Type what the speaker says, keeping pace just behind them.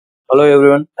Hello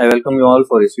everyone, I welcome you all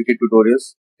for SVT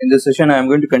tutorials. In this session, I am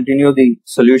going to continue the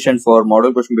solution for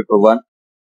Model Question Paper 1,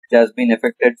 which has been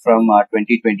effected from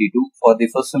 2022 for the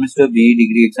first semester BE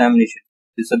degree examination.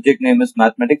 The subject name is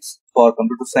Mathematics for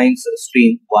Computer Science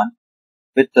Stream 1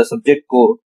 with the subject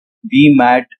code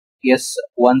BMAT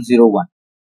S101.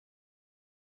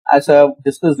 As I have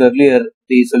discussed earlier,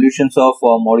 the solutions of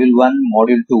Module 1,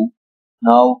 Module 2.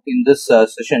 Now, in this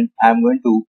session, I am going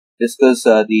to discuss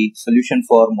the solution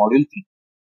for Module 3.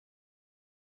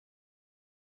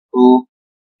 So,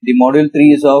 the Module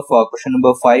 3 is of question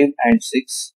number 5 and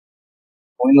 6.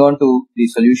 Moving on to the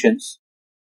solutions.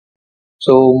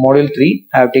 So, Module 3,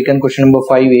 I have taken question number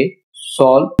 5a.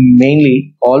 Solve.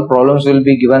 Mainly, all problems will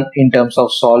be given in terms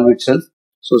of solve itself.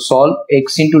 So, solve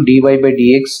x into dy by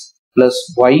dx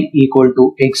plus y equal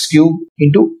to x cube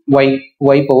into y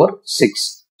power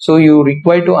 6. So, you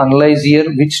require to analyze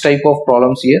here which type of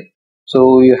problems here.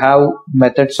 So, you have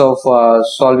methods of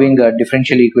solving a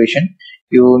differential equation.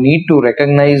 You need to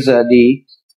recognize the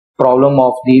problem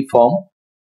of the form.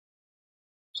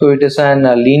 So, it is a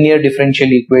linear differential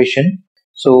equation.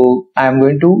 So, I am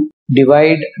going to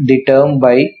divide the term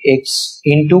by x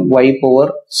into y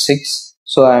power 6.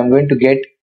 So, I am going to get,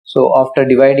 so after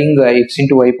dividing x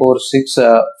into y power 6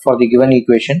 for the given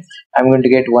equation, I am going to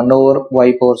get 1 over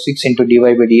y power 6 into dy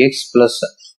by dx plus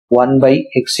 1 by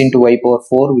x into y power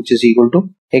 4, which is equal to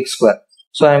x square.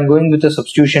 So, I am going with the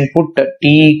substitution, put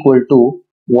t equal to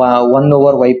 1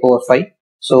 over y power 5.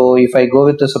 So, if I go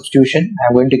with the substitution,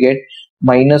 I am going to get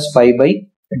minus 5 by,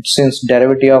 since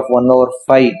derivative of 1 over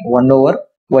 5, 1 over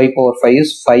y power 5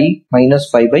 is 5 minus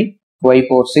 5 by y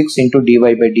power 6 into dy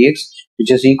by dx,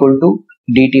 which is equal to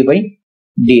dt by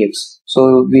dx.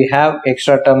 So, we have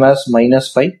extra term as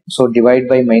minus 5. So, divide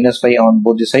by minus 5 on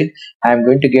both the side. I am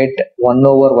going to get 1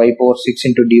 over y power 6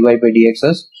 into dy by dx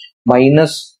as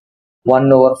minus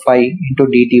 1 over 5 into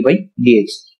dt by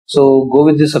dx. So, go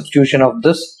with the substitution of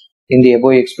this in the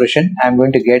above expression. I am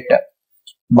going to get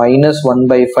minus 1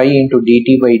 by 5 into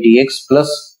dt by dx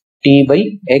plus t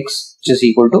by x, which is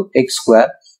equal to x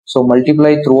square. So,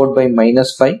 multiply throughout by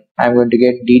minus 5. I am going to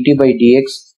get dt by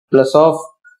dx plus of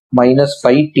minus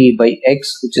 5t by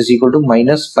x, which is equal to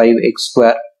minus 5x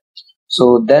square.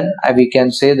 So, then we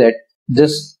can say that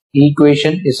this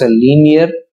equation is a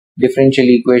linear differential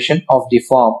equation of the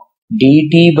form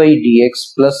dt by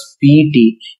dx plus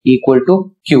pt equal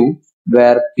to q,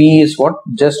 where p is what?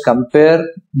 Just compare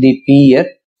the p here.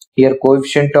 Here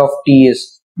coefficient of t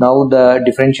is, now the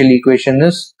differential equation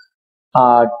is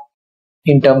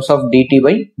in terms of dt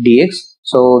by dx.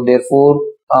 So, therefore,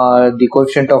 the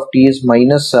coefficient of t is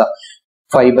minus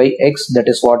 5 by x, that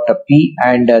is what p,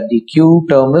 and the q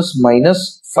term is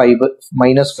minus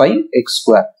 5x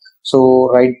square. So,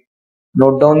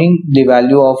 note downing the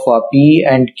value of p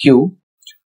and q.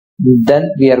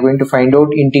 Then we are going to find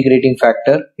out integrating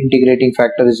factor. Integrating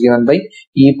factor is given by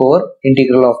e power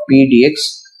integral of p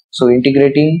dx. So,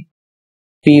 integrating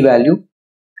p value,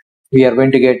 we are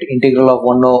going to get integral of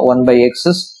 1 by x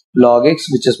is log x,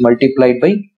 which is multiplied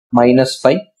by minus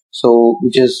 5. So,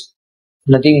 which is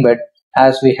nothing but,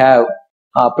 as we have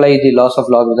apply the loss of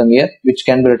logarithm here, which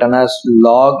can be written as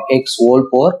log x whole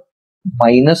power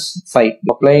minus 5.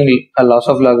 Applying a loss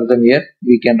of logarithm here,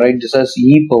 we can write this as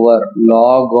e power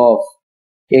log of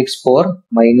x power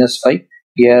minus 5.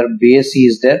 Here base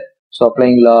is there. So,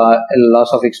 applying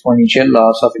loss of exponential,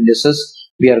 loss of indices,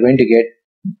 we are going to get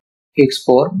x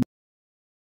power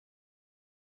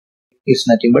is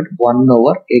nothing but 1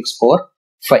 over x power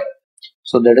 5.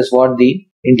 So, that is what the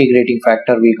integrating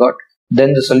factor we got.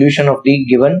 Then the solution of the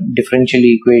given differential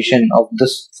equation of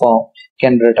this form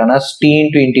can be written as t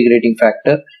into integrating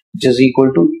factor, which is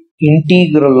equal to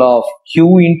integral of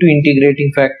q into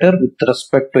integrating factor with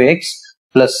respect to x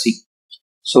plus c.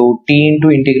 So, t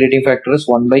into integrating factor is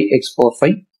 1 by x power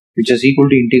 5, which is equal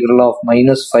to integral of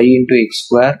minus 5 into x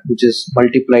square, which is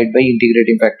multiplied by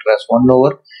integrating factor as 1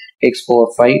 over x power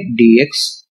 5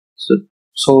 dx.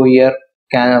 So here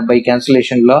by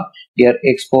cancellation law, here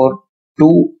x power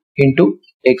 2 into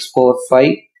x power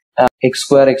 5, x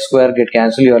square get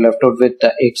cancelled. You are left out with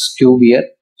x cube here.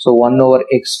 So, 1 over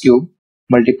x cube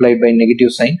multiplied by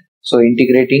negative sign. So,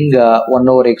 integrating 1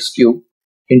 over x cube,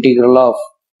 integral of,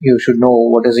 you should know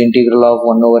what is integral of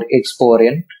 1 over x power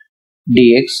n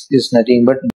dx is nothing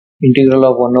but integral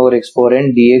of 1 over x power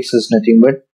n dx is nothing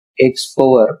but x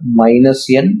power minus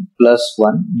n plus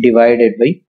 1 divided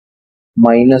by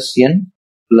minus n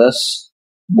plus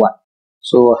 1.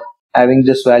 So, having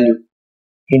this value,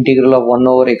 integral of 1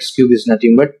 over x cube is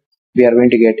nothing but, we are going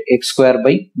to get x square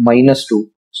by minus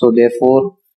 2. So,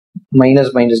 therefore, minus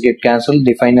get cancelled.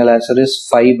 The final answer is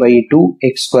 5 by 2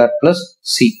 x square plus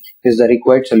c. is the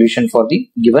required solution for the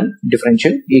given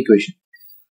differential equation.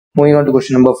 Moving on to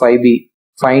question number 5b.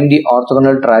 Find the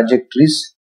orthogonal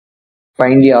trajectories.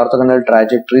 Find the orthogonal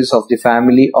trajectories of the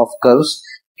family of curves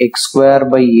x square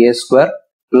by a square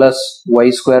plus y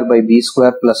square by b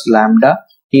square plus lambda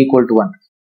equal to 1.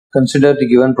 Consider the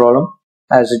given problem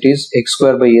as it is x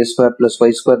square by a square plus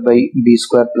y square by b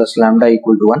square plus lambda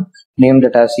equal to 1. Name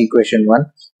that as equation 1.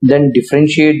 Then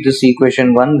differentiate this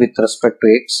equation 1 with respect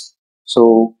to x.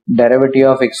 So derivative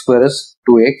of x square is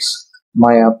 2x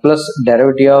plus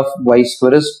derivative of y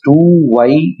square is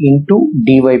 2y into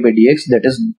dy by dx, that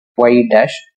is y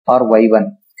dash or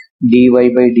y1. dy by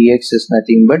dx is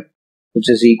nothing but which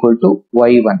is equal to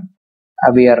y1.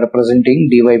 We are representing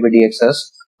dy by dx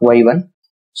as y1.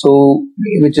 So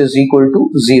which is equal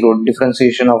to 0.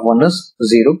 Differentiation of 1 is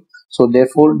 0. So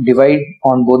therefore divide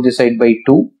on both the side by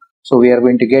 2. So we are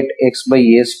going to get x by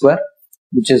a square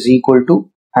which is equal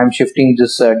to, I am shifting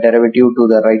this derivative to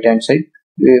the right hand side,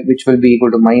 which will be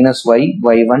equal to minus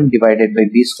y1 divided by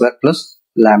b square plus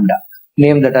lambda.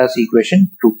 Name that as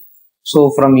equation 2.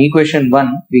 So from equation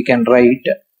 1 we can write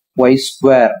y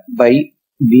square by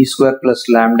b square plus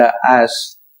lambda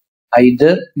as,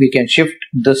 either we can shift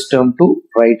this term to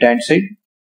right hand side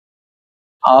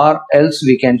or else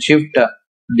we can shift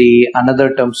the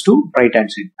another terms to right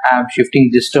hand side. I am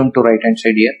shifting this term to right hand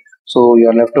side here. So you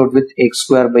are left out with x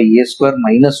square by a square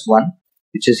minus 1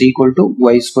 which is equal to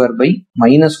y square by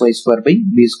minus y square by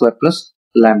b square plus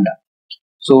lambda.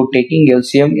 So taking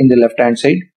LCM in the left hand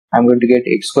side, I am going to get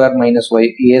x square minus y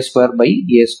a square by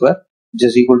a square which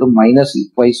is equal to minus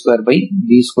y square by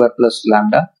b square plus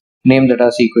lambda. Name that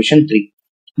as equation 3.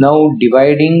 Now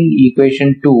dividing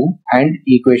equation 2 and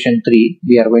equation 3,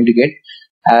 we are going to get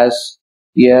as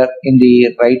here in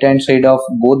the right hand side of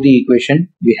both the equation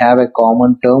we have a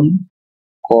common term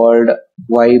called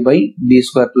y by b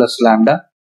square plus lambda.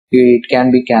 It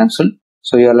can be cancelled.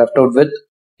 So you are left out with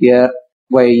here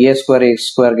y a square x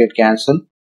square get cancelled,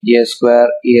 a square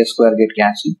get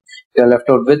cancelled. You are left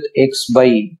out with x by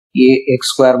x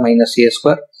square minus a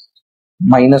square,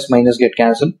 minus get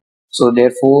cancelled. So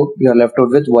therefore you are left out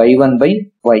with y1 by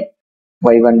y.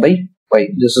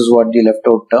 This is what the left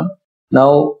out term.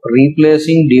 Now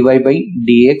replacing dy by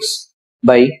dx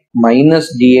by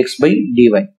minus dx by dy.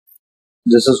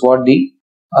 This is what the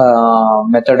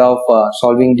method of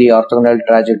solving the orthogonal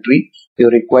trajectory. You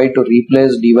are required to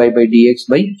replace dy by dx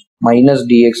by minus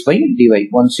dx by dy.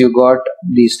 Once you got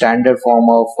the standard form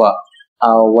of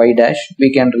y dash,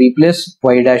 we can replace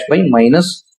y dash by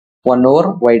minus 1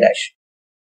 over y dash.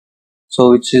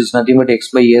 So which is nothing but x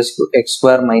by x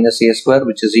square minus a square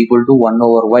which is equal to 1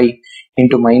 over y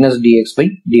into minus dx by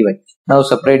dy. Now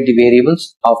separate the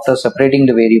variables. After separating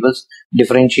the variables,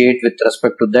 differentiate with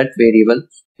respect to that variable.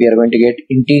 We are going to get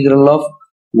integral of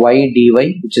y dy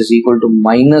which is equal to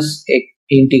minus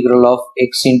integral of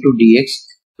x into dx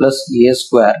plus a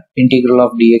square integral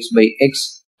of dx by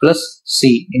x plus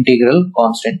c integral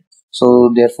constant.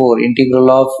 So therefore integral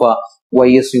of y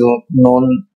is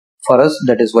known for us,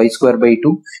 that is y square by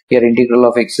 2. Here integral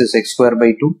of x is x square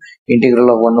by 2. Integral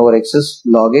of 1 over x is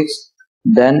log x.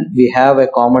 Then we have a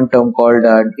common term called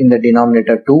in the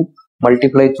denominator 2.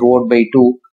 Multiply throughout by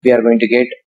 2. We are going to get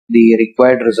the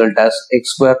required result as x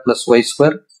square plus y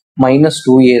square minus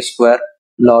 2a square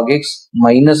log x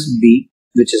minus b,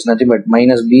 which is nothing but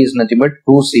minus b is nothing but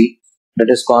 2c, that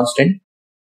is constant,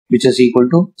 which is equal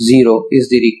to 0 is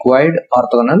the required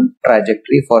orthogonal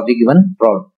trajectory for the given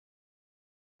problem.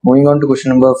 Moving on to question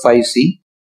number 5c,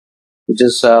 which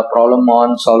is a problem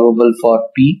on solvable for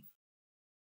p.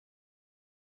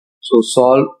 So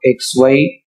solve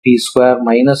xy p square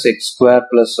minus x square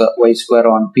plus y square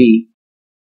on p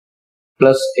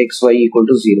plus xy equal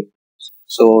to 0.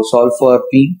 So solve for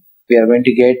p. We are going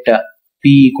to get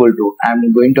p equal to, I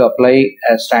am going to apply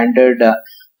a standard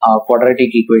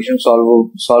quadratic equation,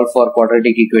 solve for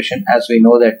quadratic equation, as we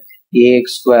know that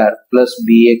ax square plus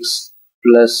bx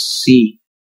plus c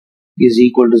is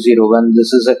equal to 0. When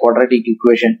this is a quadratic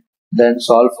equation, then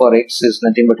solve for x is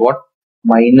nothing but what?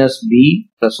 Minus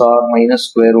b plus or minus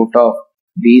square root of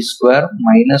b square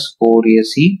minus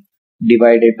 4ac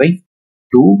divided by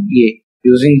 2a.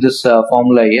 Using this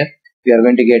formula here, we are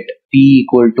going to get p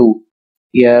equal to,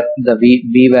 here the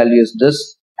b value is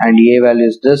this and a value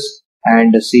is this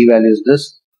and c value is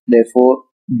this. Therefore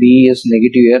b is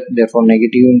negative here, therefore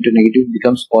negative into negative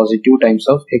becomes positive times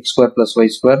of x square plus y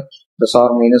square plus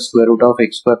or minus square root of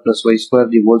x square plus y square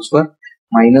the whole square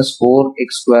minus 4x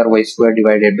square y square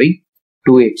divided by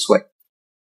 2xy.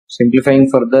 Simplifying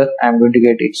further, I am going to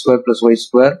get x square plus y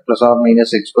square plus or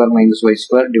minus x square minus y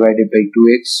square divided by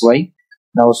 2xy.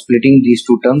 Now splitting these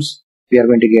two terms, we are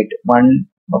going to get 1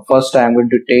 First I am going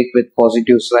to take with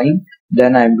positive sign,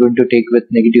 then I am going to take with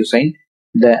negative sign.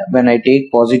 When I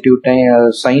take positive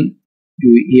sign,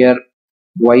 here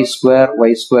y square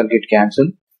get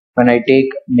cancelled. When I take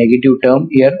negative term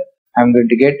here, I am going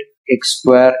to get x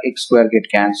square get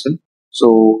cancelled.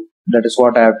 So that is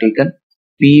what I have taken.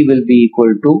 P will be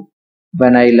equal to,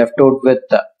 when I left out with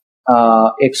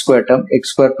x square term, x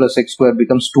square plus x square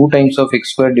becomes 2 times of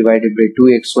x square divided by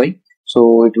 2xy.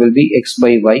 So it will be x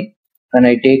by y. When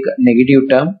I take negative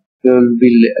term, we will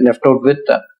be left out with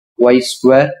y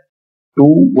square,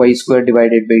 2y square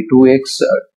divided by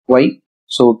 2xy.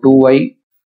 So 2y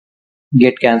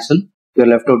get cancelled. You are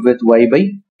left out with y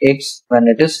by x when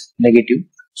it is negative.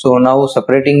 So now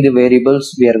separating the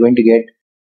variables, we are going to get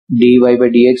dy by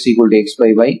dx equal to x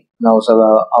by y. Now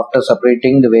after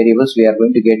separating the variables, we are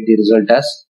going to get the result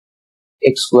as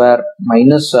x square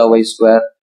minus y square,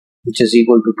 which is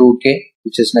equal to 2k,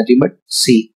 which is nothing but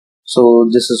c. So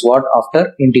this is what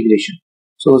after integration.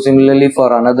 So similarly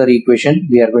for another equation,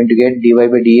 we are going to get dy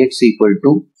by dx equal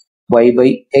to y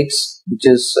by x, which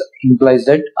is implies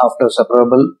that after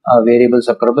separable variable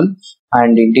separable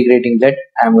and integrating that,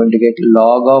 I am going to get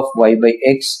log of y by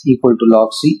x equal to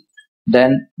log c.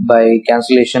 Then by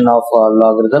cancellation of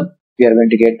logarithm, we are going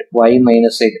to get y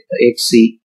minus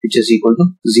xc, which is equal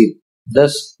to 0.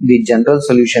 Thus the general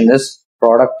solution is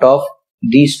product of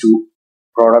these two.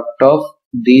 Product of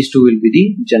these two will be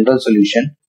the general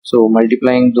solution. So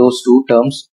multiplying those two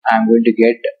terms, I am going to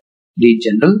get the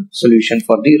general solution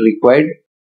for the required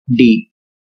D.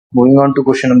 Moving on to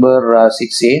question number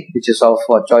 6a, which is of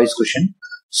choice question.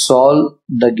 Solve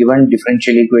the given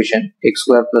differential equation x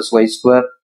square plus y square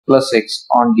plus x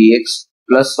on dx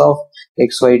plus of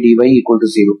xy dy equal to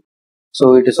 0.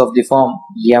 So it is of the form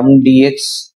m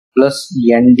dx plus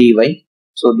n dy.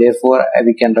 So therefore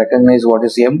we can recognize what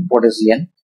is m, what is n.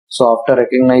 So after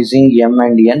recognizing m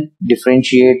and n,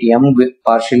 differentiate m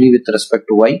partially with respect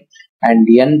to y and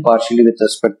n partially with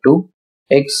respect to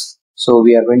x. So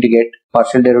we are going to get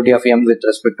partial derivative of m with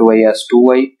respect to y as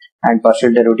 2y and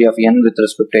partial derivative of n with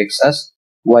respect to x as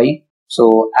y.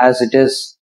 So as it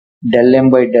is, del m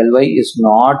by del y is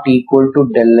not equal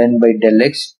to del n by del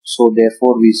x. So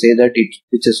therefore we say that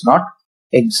it is not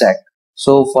exact.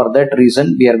 So for that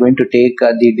reason, we are going to take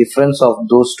the difference of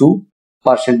those two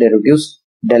partial derivatives,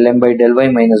 del m by del y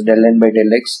minus del n by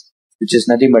del x, which is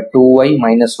nothing but 2y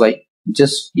minus y, which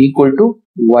is equal to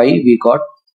y we got.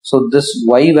 So this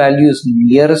y value is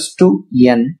nearest to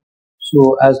n.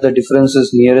 So as the difference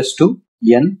is nearest to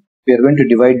n, we are going to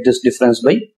divide this difference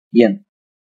by n.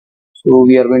 So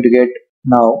we are going to get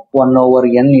now 1 over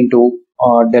n into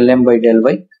del m by del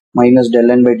y minus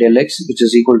del n by del x, which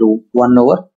is equal to 1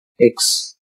 over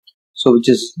x. So which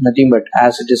is nothing but,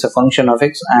 as it is a function of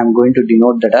x, I am going to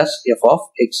denote that as f of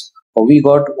x. So we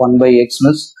got 1 by x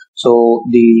means, so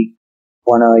the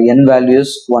n value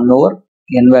is 1 over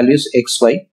n value is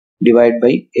xy, divide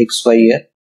by xy here,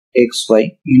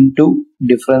 xy into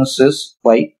difference is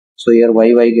y. So here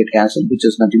y get cancelled, which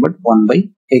is nothing but 1 by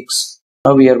x.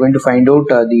 Now we are going to find out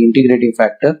the integrating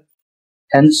factor.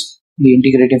 Hence the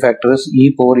integrating factor is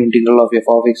e power integral of f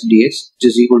of x dx, which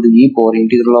is equal to e power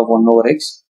integral of 1 over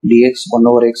x dx. 1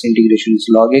 over x integration is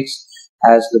log x,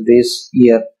 as the base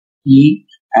here e,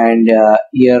 and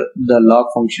here the log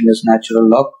function is natural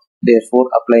log. Therefore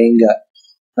applying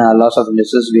loss of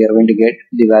indices, we are going to get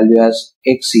the value as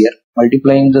x here.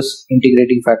 Multiplying this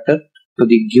integrating factor to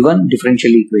the given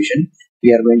differential equation,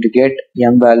 we are going to get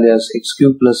m value as x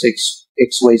cube plus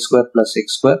xy square plus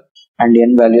x square and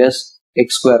n value as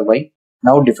x square y.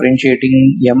 Now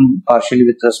differentiating m partially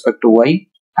with respect to y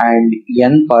and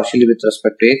n partially with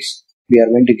respect to x, we are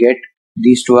going to get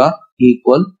these two are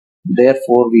equal.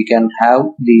 Therefore we can have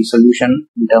the solution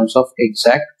in terms of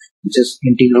exact, which is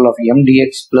integral of m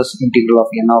dx plus integral of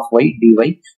n of y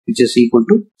dy, which is equal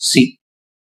to c.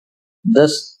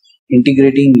 Thus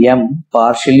integrating m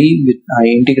partially with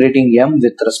integrating m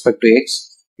with respect to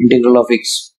x, integral of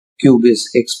x cube is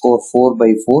x power 4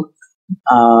 by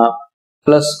 4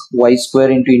 plus y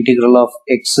square into integral of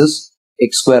x is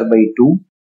x square by 2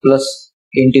 plus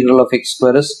integral of x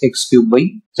square is x cube by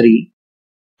 3,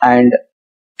 and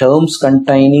terms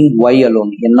containing y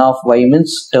alone, n of y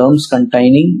means terms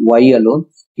containing y alone.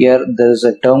 Here there is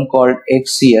a term called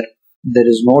x here, there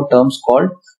is no terms called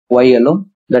y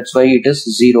alone, that's why it is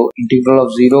 0. Integral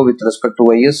of 0 with respect to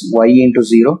y is y into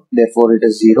 0, therefore it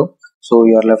is 0. So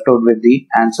you are left out with the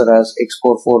answer as x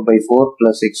power 4 by 4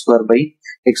 plus x square y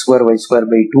square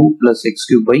by 2 plus x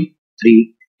cube by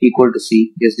 3 equal to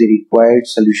c is the required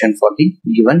solution for the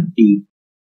given D.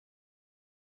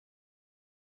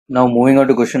 Now moving on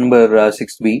to question number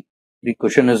 6b. The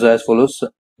question is as follows.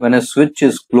 when a switch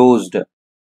is closed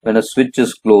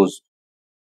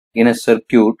in a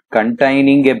circuit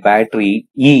containing a battery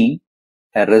E,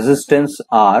 a resistance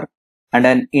R, and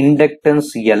an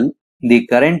inductance L, the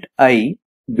current I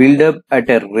build up at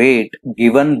a rate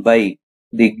given by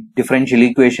the differential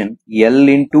equation L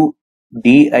into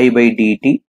di by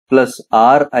dt plus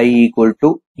Ri equal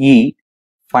to E.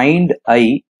 Find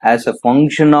I as a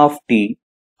function of t.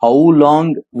 How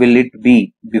long will it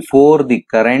be before the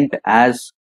current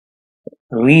has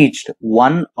reached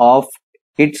one of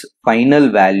its final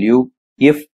value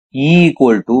if E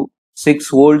equal to 6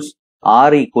 volts,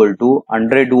 R equal to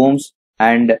 100 ohms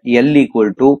and L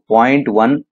equal to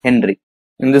 0.1 Henry.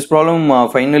 In this problem,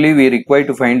 finally we require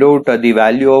to find out the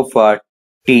value of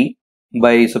T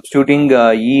by substituting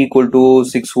E equal to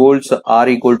 6 volts, R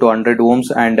equal to 100 ohms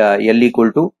and L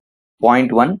equal to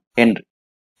 0.1 Henry.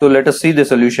 So let us see the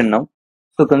solution now.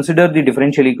 So consider the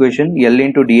differential equation L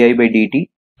into di by dt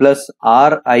plus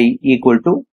Ri equal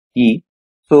to E.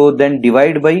 So then you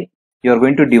are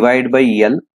going to divide by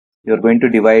L.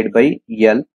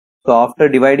 So after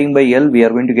dividing by L, we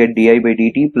are going to get di by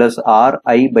dt plus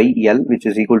Ri by L, which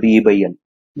is equal to E by L.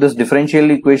 This differential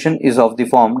equation is of the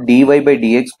form dy by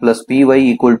dx plus py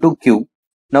equal to q.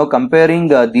 Now comparing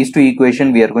these two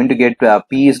equations, we are going to get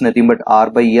p is nothing but R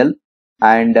by L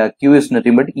and q is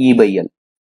nothing but E by L.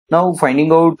 Now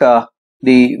finding out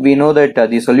we know that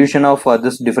the solution of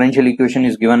this differential equation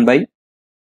is given by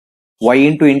y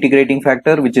into integrating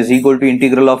factor, which is equal to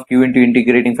integral of q into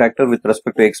integrating factor with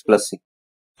respect to x plus c.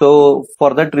 So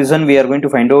for that reason, we are going to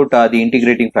find out the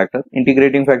integrating factor.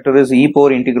 Integrating factor is e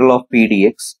power integral of p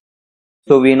dx.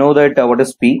 So we know that what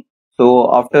is p.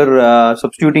 So after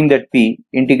substituting that p,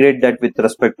 integrate that with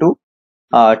respect to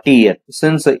t here.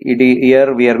 Since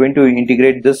here we are going to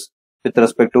integrate this with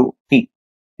respect to t.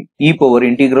 E power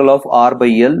integral of r by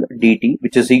L dt,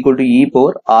 which is equal to e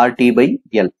power rt by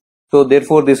L. So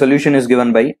therefore the solution is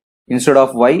given by, instead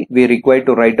of y, we require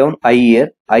to write down I here.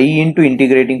 I into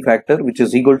integrating factor, which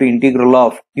is equal to integral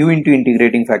of q into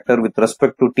integrating factor with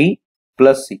respect to t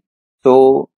plus c.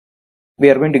 So we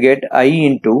are going to get I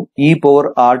into e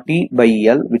power rt by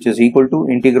L, which is equal to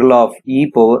integral of e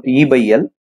by L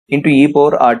into e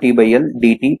power rt by L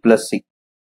dt plus c.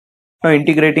 Now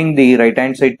integrating the right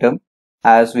hand side term,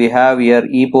 as we have here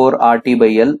e power rt by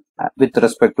L with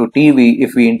respect to t,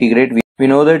 if we integrate, we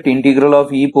know that integral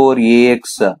of e power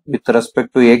ax with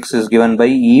respect to x is given by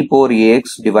e power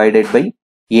ax divided by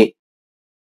a.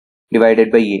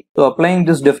 So applying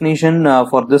this definition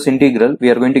for this integral, we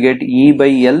are going to get e by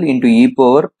L into e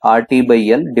power rt by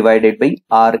L divided by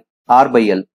r by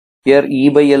L. Here e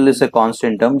by L is a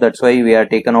constant term, that's why we are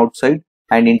taken outside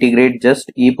and integrate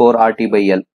just e power rt by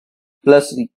L plus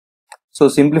c. So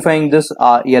simplifying this,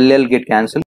 LL get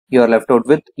cancelled. You are left out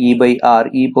with e by r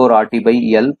e power rt by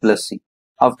L plus c.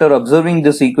 After observing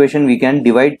this equation, we can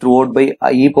divide throughout by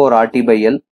e power rt by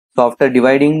L. So after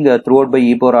dividing throughout by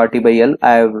e power rt by L,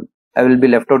 I will be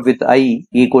left out with I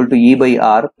equal to e by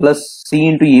r plus c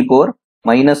into e power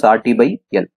minus rt by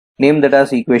L. Name that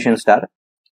as equation star.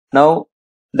 Now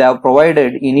they have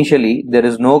provided initially there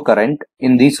is no current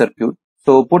in the circuit.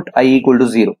 So put I equal to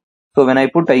 0. So when I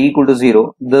put I equal to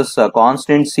 0, this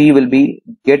constant C will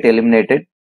get eliminated.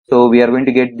 So we are going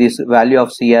to get this value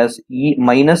of C as E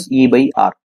minus E by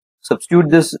R. Substitute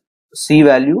this C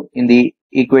value in the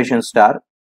equation star.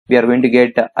 We are going to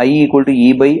get I equal to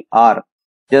E by R.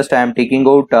 Just I am taking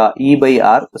out E by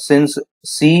R, since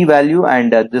C value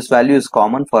and this value is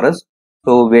common for us.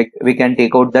 So we can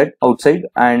take out that outside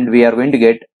and we are going to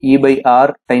get E by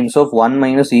R times of 1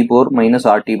 minus E power minus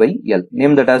RT by L.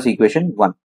 Name that as equation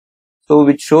 1. So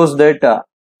which shows that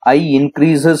I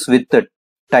increases with the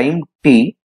time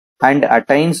t and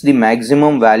attains the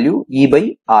maximum value E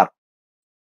by R.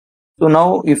 So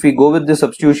now if we go with the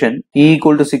substitution, E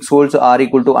equal to 6 volts, R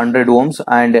equal to 100 ohms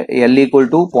and L equal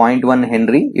to 0.1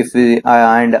 Henry, if we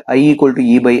and I equal to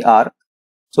E by R.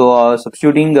 So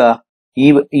substituting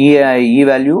E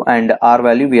value and R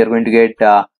value, we are going to get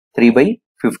 3 by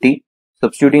 50.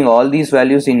 Substituting all these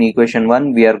values in equation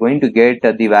 1, we are going to get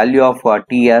the value of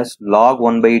t as log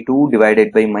 1 by 2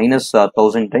 divided by minus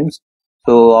 1000 times.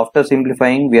 So after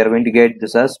simplifying, we are going to get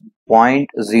this as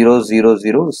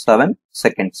 0.0007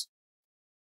 seconds.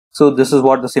 So this is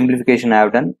what the simplification I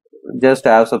have done. Just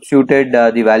I have substituted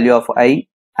the value of I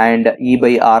and E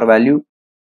by R value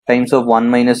times of 1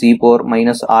 minus E power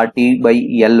minus RT by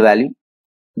L value.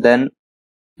 Then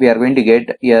we are going to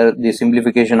get here the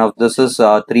simplification of this is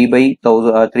 3 by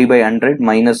 100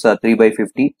 minus 3 by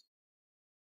 50.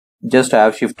 Just I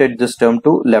have shifted this term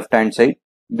to left hand side,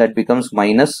 that becomes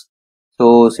minus.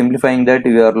 So simplifying that,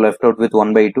 we are left out with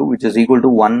 1 by 2, which is equal to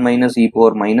 1 minus e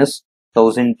power minus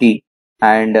 1000t.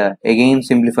 And again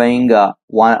simplifying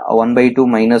 1 by 2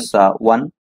 minus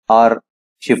 1, or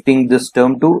shifting this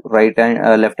term to left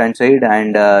hand side,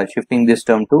 and shifting this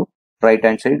term to right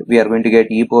hand side, we are going to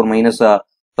get e power minus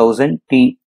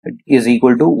 1000t is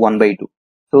equal to 1 by 2.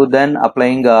 So then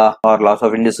applying our laws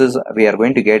of indices, we are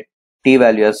going to get t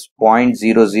value as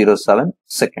 0.007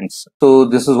 seconds. So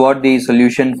this is what the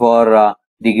solution for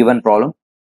the given problem,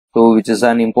 so which is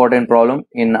an important problem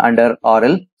in under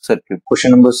RL circuit.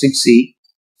 Question number 6c.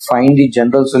 Find the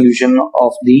general solution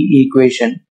of the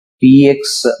equation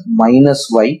px minus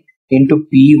y into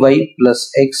py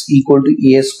plus x equal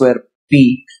to a square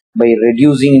p by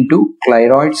reducing into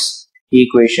Clairaut's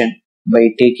equation by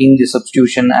taking the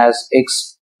substitution as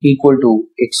x equal to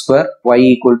x square, y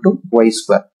equal to y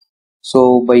square.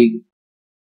 So by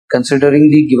considering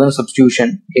the given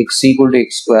substitution x equal to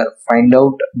x square, find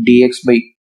out dx by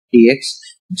dx,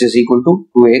 which is equal to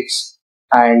 2x,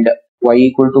 and y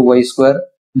equal to y square,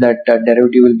 that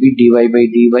derivative will be dy by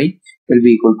dy will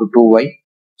be equal to 2y.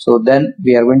 So then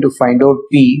we are going to find out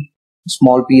p.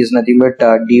 Small p is nothing but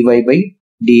dy by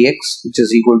dx, which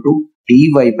is equal to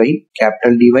dy by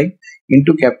capital dy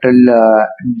into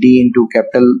capital D into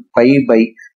capital pi by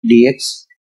dx,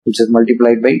 which is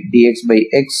multiplied by dx by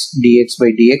x dx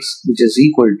by dx, which is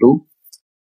equal to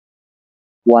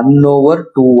 1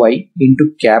 over 2y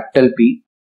into capital P,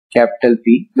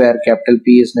 where capital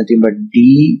P is nothing but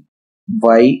d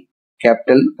y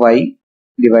capital Y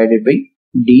divided by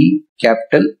d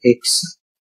capital X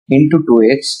into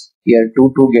 2x. Here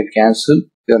 2 get cancelled.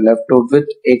 You are left out with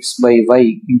x by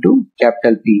y into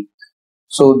capital P.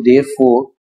 So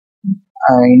therefore,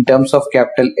 in terms of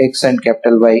capital X and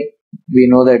capital Y, we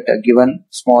know that given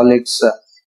small x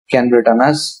can be written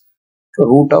as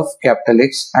root of capital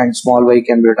X and small y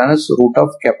can be written as root of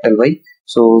capital Y.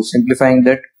 So simplifying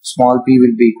that, small p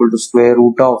will be equal to square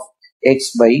root of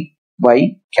x by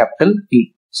y capital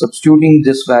P. Substituting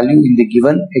this value in the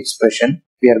given expression,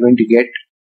 we are going to get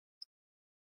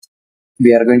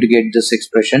this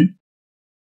expression.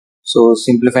 So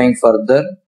simplifying further,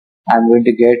 I am going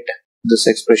to get this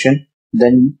expression.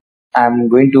 Then I am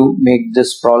going to make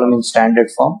this problem in standard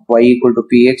form, y equal to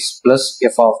px plus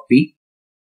f of p.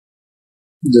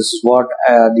 This is what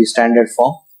the standard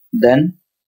form. Then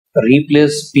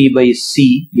replace p by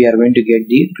c, we are going to get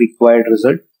the required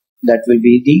result, that will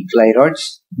be the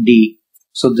Clairaut's d.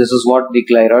 So this is what the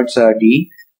Clairaut's d.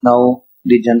 Now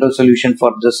the general solution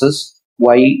for this is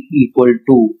y equal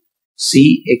to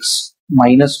cx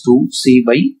minus 2 c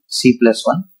by c plus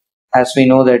 1. As we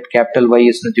know that capital Y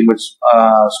is nothing but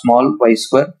small y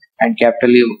square, and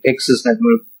capital X is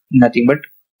nothing but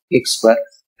x square.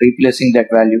 Replacing that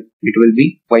value, it will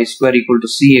be y square equal to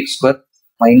cx square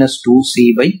minus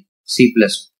 2c by c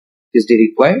plus 1 is the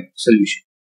required solution.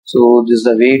 So this is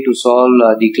the way to solve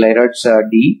the Clairaut's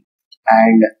d,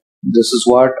 and this is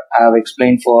what I have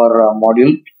explained for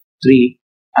module 3.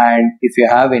 And if you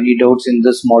have any doubts in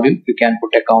this module, you can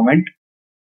put a comment.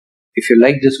 If you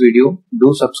like this video,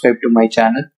 do subscribe to my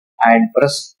channel and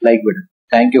press like button.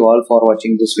 Thank you all for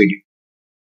watching this video.